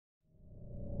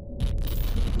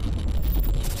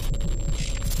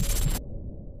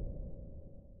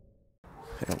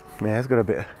Yeah, it's got a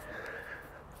bit of...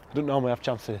 I don't normally have a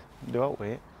chance to do out with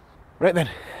it. Right then,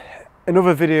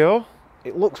 another video.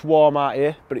 It looks warm out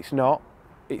here, but it's not.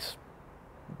 It's...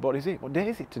 What is it? What day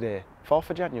is it today?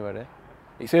 4th of January?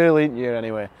 It's early in the year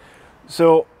anyway.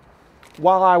 So,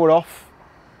 while I were off,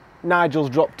 Nigel's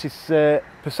dropped his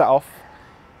Passat off.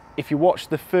 If you watch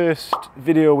the first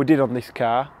video we did on this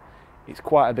car, it's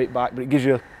quite a bit back, but it gives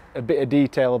you a bit of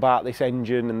detail about this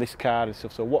engine and this car and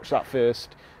stuff. So watch that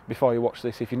first before you watch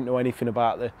this if you didn't know anything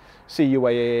about the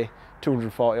CUAA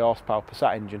 240 horsepower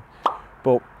Passat engine.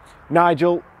 But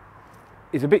Nigel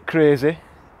is a bit crazy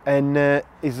and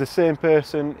is the same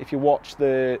person if you watch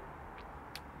the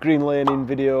green laning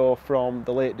video from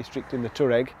the Lake District in the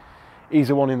Touareg. He's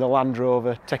the one in the Land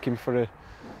Rover, taking for a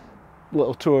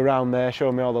little tour around there,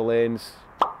 showing me all the lanes.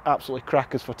 Absolutely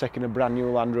crackers for taking a brand new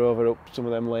Land Rover up some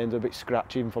of them lanes, a bit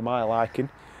scratchy even for my liking.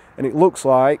 And it looks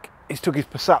like he's took his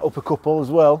Passat up a couple as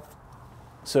well.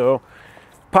 So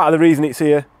part of the reason it's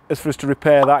here is for us to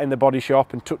repair that in the body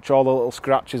shop and touch all the little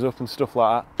scratches up and stuff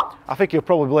like that. I think he'll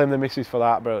probably blame the missus for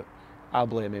that, but I'll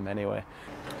blame him anyway.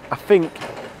 I think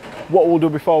what we'll do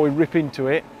before we rip into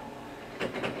it,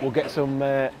 we'll get some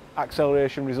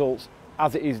acceleration results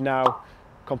as it is now,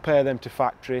 compare them to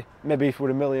factory. Maybe if we're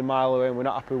a million mile away and we're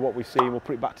not happy with what we've seen, we'll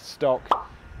put it back to stock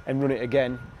and run it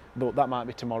again, but that might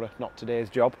be tomorrow, not today's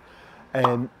job.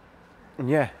 And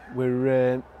yeah,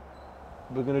 we're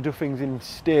going to do things in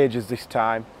stages this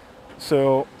time.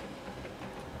 So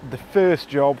the first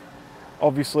job,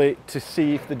 obviously, to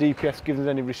see if the DPS gives us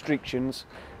any restrictions,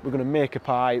 we're going to make a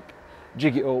pipe,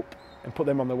 jig it up and put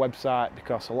them on the website,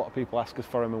 because a lot of people ask us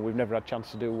for them and we've never had a chance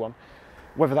to do one.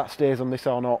 Whether that stays on this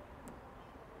or not,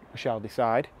 we shall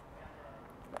decide.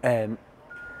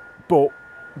 But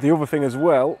the other thing as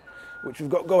well, which we've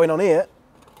got going on here,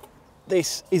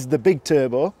 this is the big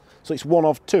turbo, so it's one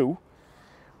of two.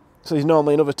 So there's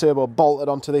normally another turbo bolted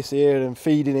onto this here and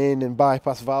feeding in and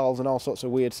bypass valves and all sorts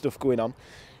of weird stuff going on.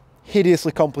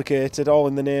 Hideously complicated, all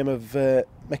in the name of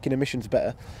making emissions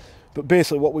better. But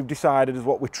basically what we've decided is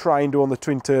what we try and do on the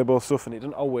twin turbo stuff, and it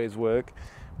doesn't always work.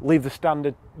 Leave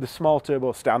the small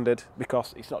turbo standard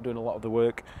because it's not doing a lot of the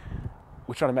work.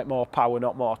 We're trying to make more power,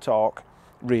 not more torque,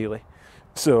 really.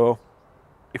 So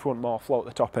if we want more flow at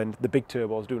the top end, the big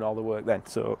turbo's doing all the work then.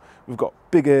 So we've got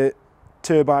bigger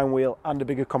turbine wheel and a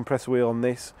bigger compressor wheel on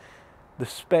this. The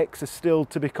specs are still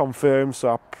to be confirmed,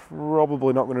 so I'm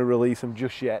probably not going to release them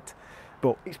just yet.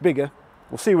 But it's bigger.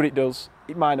 We'll see what it does.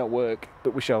 It might not work,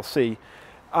 but we shall see.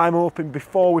 I'm hoping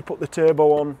before we put the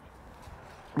turbo on,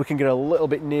 we can get a little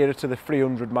bit nearer to the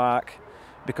 300 mark,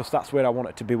 because that's where I want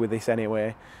it to be with this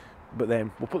anyway. But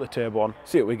then we'll put the turbo on,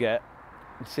 see what we get,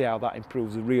 and see how that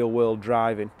improves the real world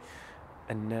driving.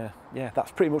 And yeah,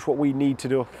 that's pretty much what we need to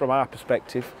do from our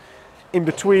perspective. In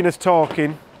between us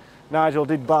talking, Nigel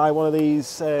did buy one of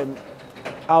these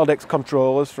Aldex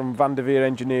controllers from Van der Veer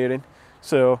Engineering.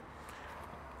 So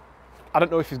I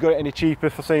don't know if he's got it any cheaper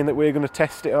for saying that we're going to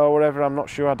test it or whatever. I'm not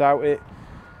sure, I doubt it.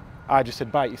 I just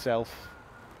said buy it yourself,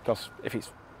 because if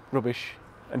it's rubbish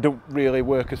and don't really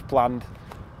work as planned,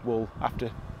 we'll have to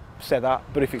say that.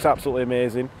 But if it's absolutely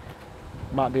amazing,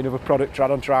 might be another product to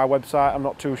add onto our website, I'm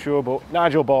not too sure. But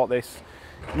Nigel bought this.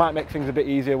 Might make things a bit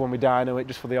easier when we dyno it,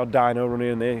 just for the odd dyno run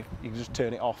here and there. You can just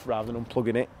turn it off rather than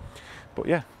unplugging it. But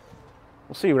yeah,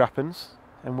 we'll see what happens,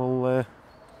 and we'll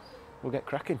get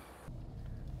cracking.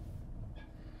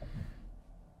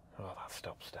 Oh, that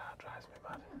stop-start drives me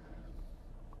mad.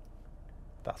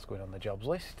 That's going on the jobs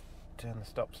list. Turn the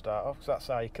stop-start off, because that's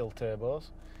how you kill turbos.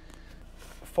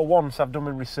 For once, I've done my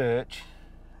research.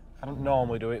 I don't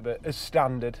normally do it, but as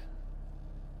standard,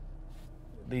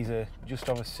 these are just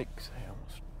over 6. Hey,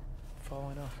 almost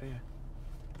falling off here.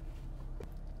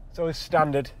 So as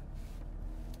standard,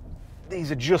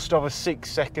 these are just over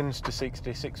 6 seconds to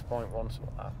 60, 6.1, something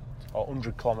like that, or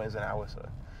 100 kilometers an hour. So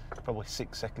probably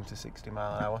 6 seconds to 60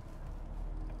 mile an hour.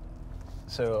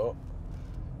 So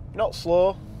not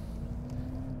slow,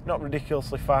 not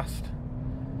ridiculously fast.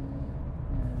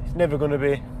 It's never going to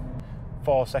be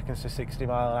 4 seconds to 60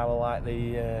 mile an hour like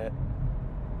the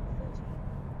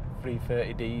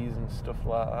 330Ds and stuff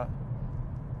like that.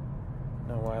 I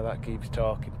don't know why that keeps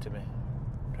talking to me.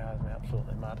 Drives me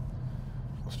absolutely mad.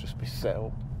 Must just be set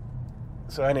up.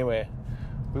 So anyway,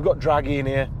 we've got draggy in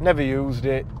here. Never used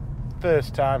it.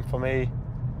 First time for me.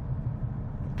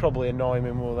 Probably annoy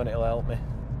me more than it'll help me.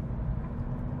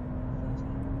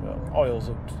 Well, oil's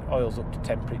up to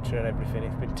temperature and everything.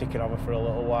 It's been ticking over for a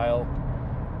little while.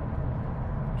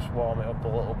 Just warm it up a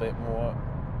little bit more.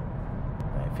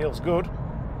 It feels good.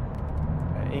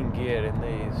 In gear in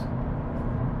these.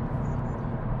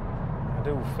 I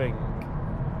do think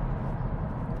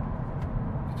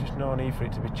just no need for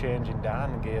it to be changing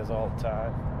down gears all the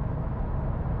time.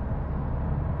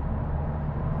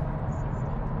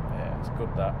 Yeah, it's good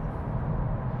that.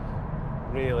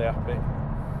 Really happy.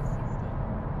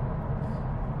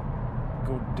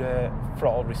 Good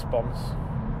throttle response,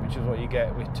 which is what you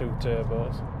get with 2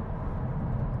 turbos.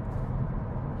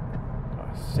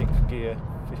 6th gear,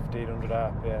 1500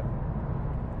 RPM.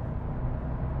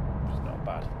 Which is not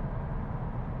bad.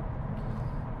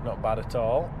 Not bad at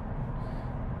all.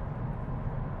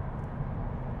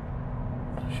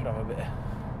 Should have a bit of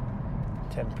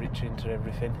temperature into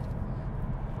everything.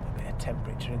 A bit of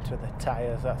temperature into the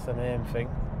tyres, that's the main thing.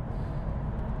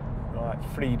 Like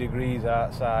 3 degrees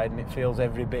outside and it feels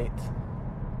every bit.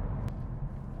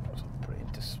 Let's put it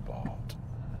into sport.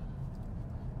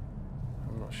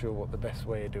 I'm not sure what the best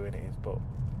way of doing it is, but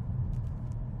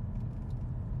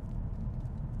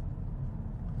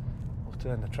we'll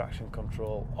turn the traction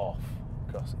control off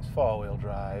because it's 4-wheel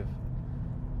drive.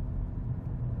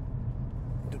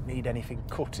 Don't need anything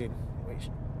cutting, which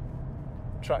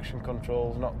traction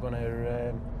control's not going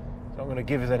to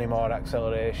give us any more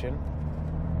acceleration.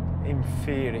 In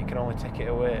theory, it can only take it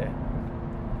away.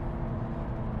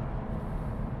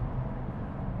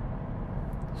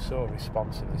 So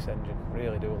responsive, this engine.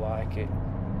 Really do like it.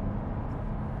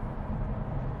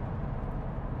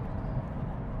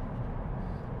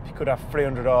 If you could have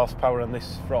 300 horsepower on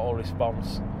this throttle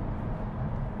response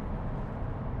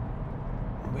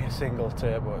with a single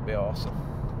turbo, it'd be awesome.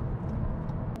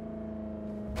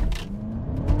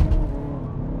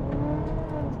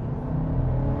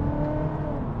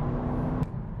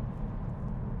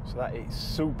 So that is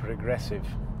super aggressive.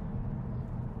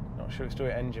 Not sure it's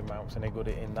doing engine mounts any good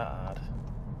hitting that hard.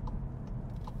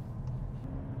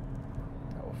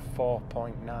 That was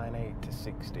 4.98 to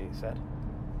 60 it said.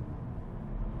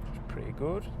 Which is pretty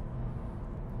good.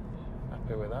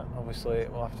 Happy with that. Obviously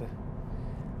we'll have to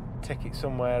take it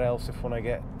somewhere else if we want to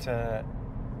get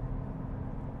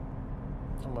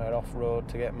somewhere off-road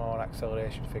to get more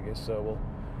acceleration figures, so we'll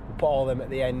put all them at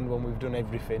the end when we've done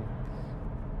everything.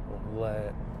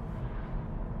 I'll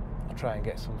try and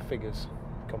get some figures,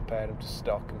 compare them to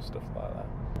stock and stuff like that.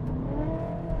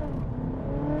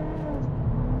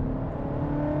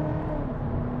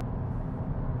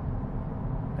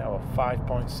 Now a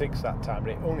 5.6 that time,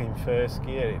 but it hung in first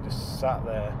gear, it just sat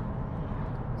there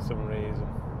for some reason.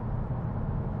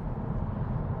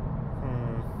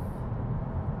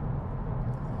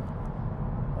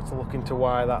 Let's look into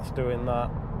why that's doing that.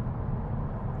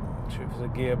 Not sure if it's a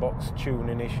gearbox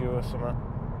tuning issue or something.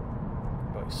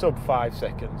 But it's sub 5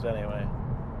 seconds anyway.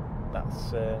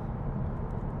 That's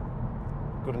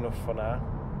good enough for now.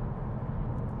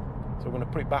 So we're going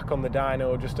to put it back on the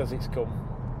dyno just as it's come.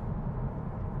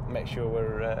 Make sure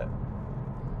we're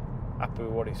happy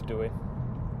with what it's doing.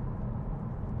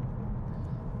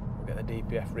 We'll get the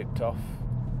DPF ripped off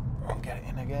and get it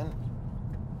in again.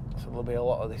 So there'll be a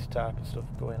lot of this type of stuff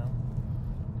going on.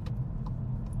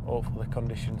 Hopefully the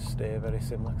conditions stay very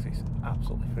similar because it's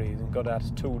absolutely freezing. God,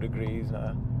 it's 2 degrees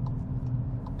now.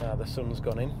 Now the sun's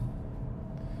gone in,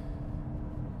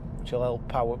 which will help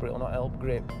power, but it'll not help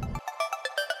grip.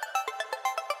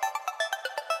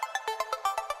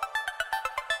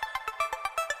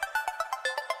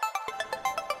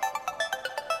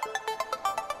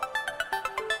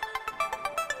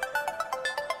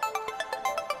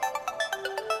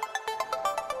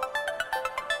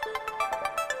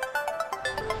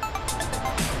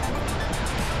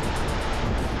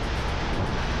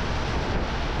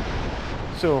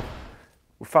 So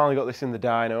we've finally got this in the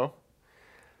dyno.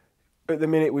 At the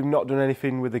minute we've not done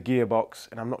anything with the gearbox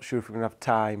and I'm not sure if we're going to have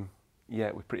time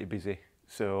yet, we're pretty busy.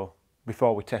 So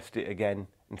before we test it again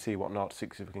and see what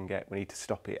 0-60 we can get, we need to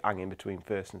stop it hanging between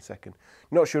first and second.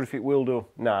 Not sure if it will do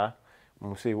now, and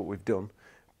we'll see what we've done,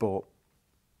 but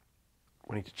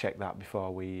we need to check that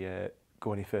before we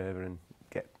go any further and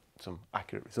get some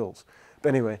accurate results. But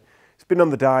anyway, it's been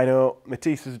on the dyno.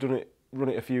 Matisse's run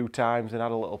it a few times and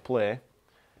had a little play.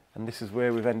 And this is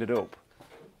where we've ended up.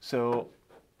 So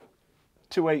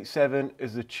 287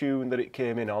 is the tune that it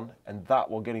came in on, and that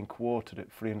we're getting quoted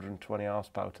at 320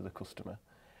 horsepower to the customer.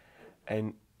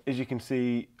 And as you can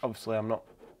see, obviously I'm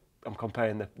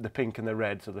comparing the pink and the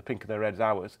red, so the pink and the red's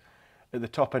ours. At the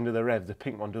top end of the rev, the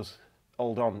pink one does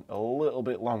hold on a little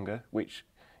bit longer, which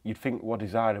you'd think were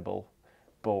desirable,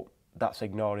 but that's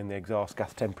ignoring the exhaust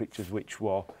gas temperatures, which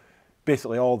were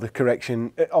basically all the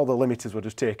limiters were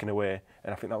just taken away,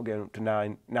 and I think that will get up to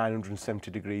 970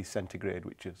 degrees centigrade,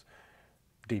 which is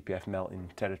DPF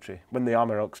melting territory. When the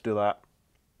Amaroks do that,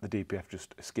 the DPF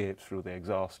just escapes through the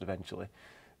exhaust eventually.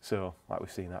 So, like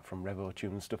we've seen that from Revo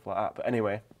Tune and stuff like that. But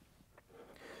anyway,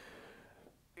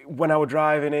 when I was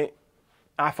driving it,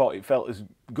 I thought it felt as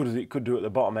good as it could do at the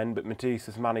bottom end, but Matisse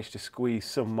has managed to squeeze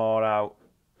some more out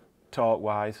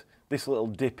torque-wise. This little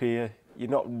dip here, you're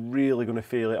not really going to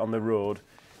feel it on the road.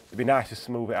 It'd be nice to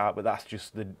smooth it out, but that's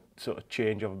just the sort of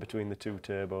changeover between the two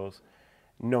turbos.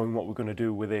 Knowing what we're going to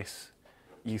do with this,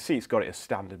 you see it's got it as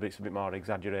standard, but it's a bit more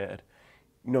exaggerated.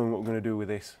 Knowing what we're going to do with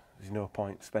this, there's no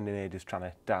point spending ages trying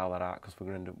to dial that out because we're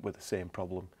going to end up with the same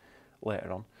problem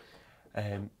later on.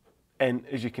 And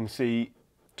as you can see,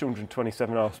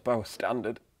 227 horsepower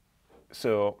standard,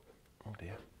 so oh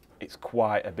dear, it's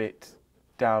quite a bit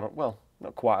down, well,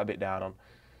 not quite a bit down on,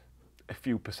 a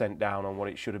few percent down on what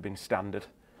it should have been standard,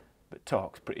 but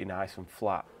torque's pretty nice and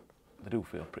flat. They do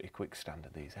feel pretty quick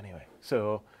standard, these anyway.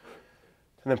 So,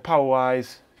 and then power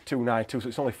wise, 292, so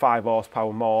it's only 5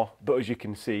 horsepower more, but as you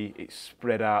can see, it's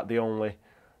spread out. The only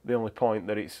point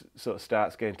that it sort of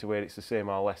starts getting to where it's the same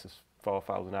or less as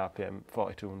 4,000 RPM,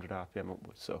 4,200 RPM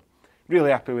upwards. So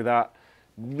really happy with that.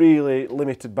 Really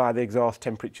limited by the exhaust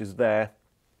temperatures there.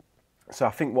 So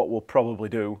I think what we'll probably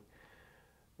do,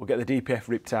 we'll get the DPF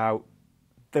ripped out,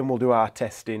 then we'll do our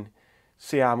testing,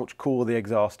 see how much cooler the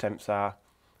exhaust temps are,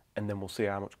 and then we'll see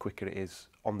how much quicker it is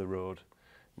on the road,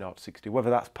 0 to 60. Whether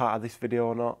that's part of this video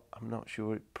or not, I'm not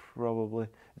sure. It probably,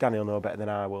 Danny will know better than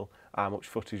I will how much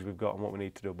footage we've got and what we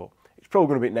need to do, but it's probably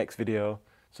going to be next video.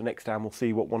 So next time we'll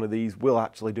see what one of these will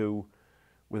actually do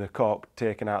with a cork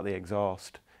taking out the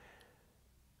exhaust.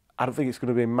 I don't think it's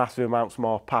going to be massive amounts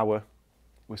more power.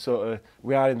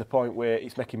 We are in the point where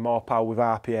it's making more power with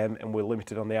RPM and we're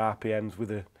limited on the RPMs with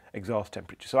the exhaust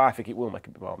temperature. So I think it will make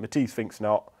a bit more. Matisse thinks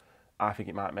not. I think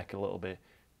it might make a little bit.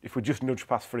 If we just nudge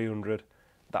past 300,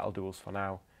 that'll do us for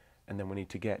now. And then we need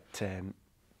to get the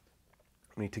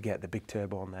big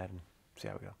turbo on there and see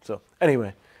how we go. So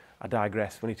anyway, I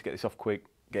digress. We need to get this off quick,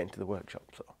 get into the workshop.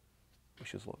 So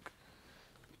wish us luck.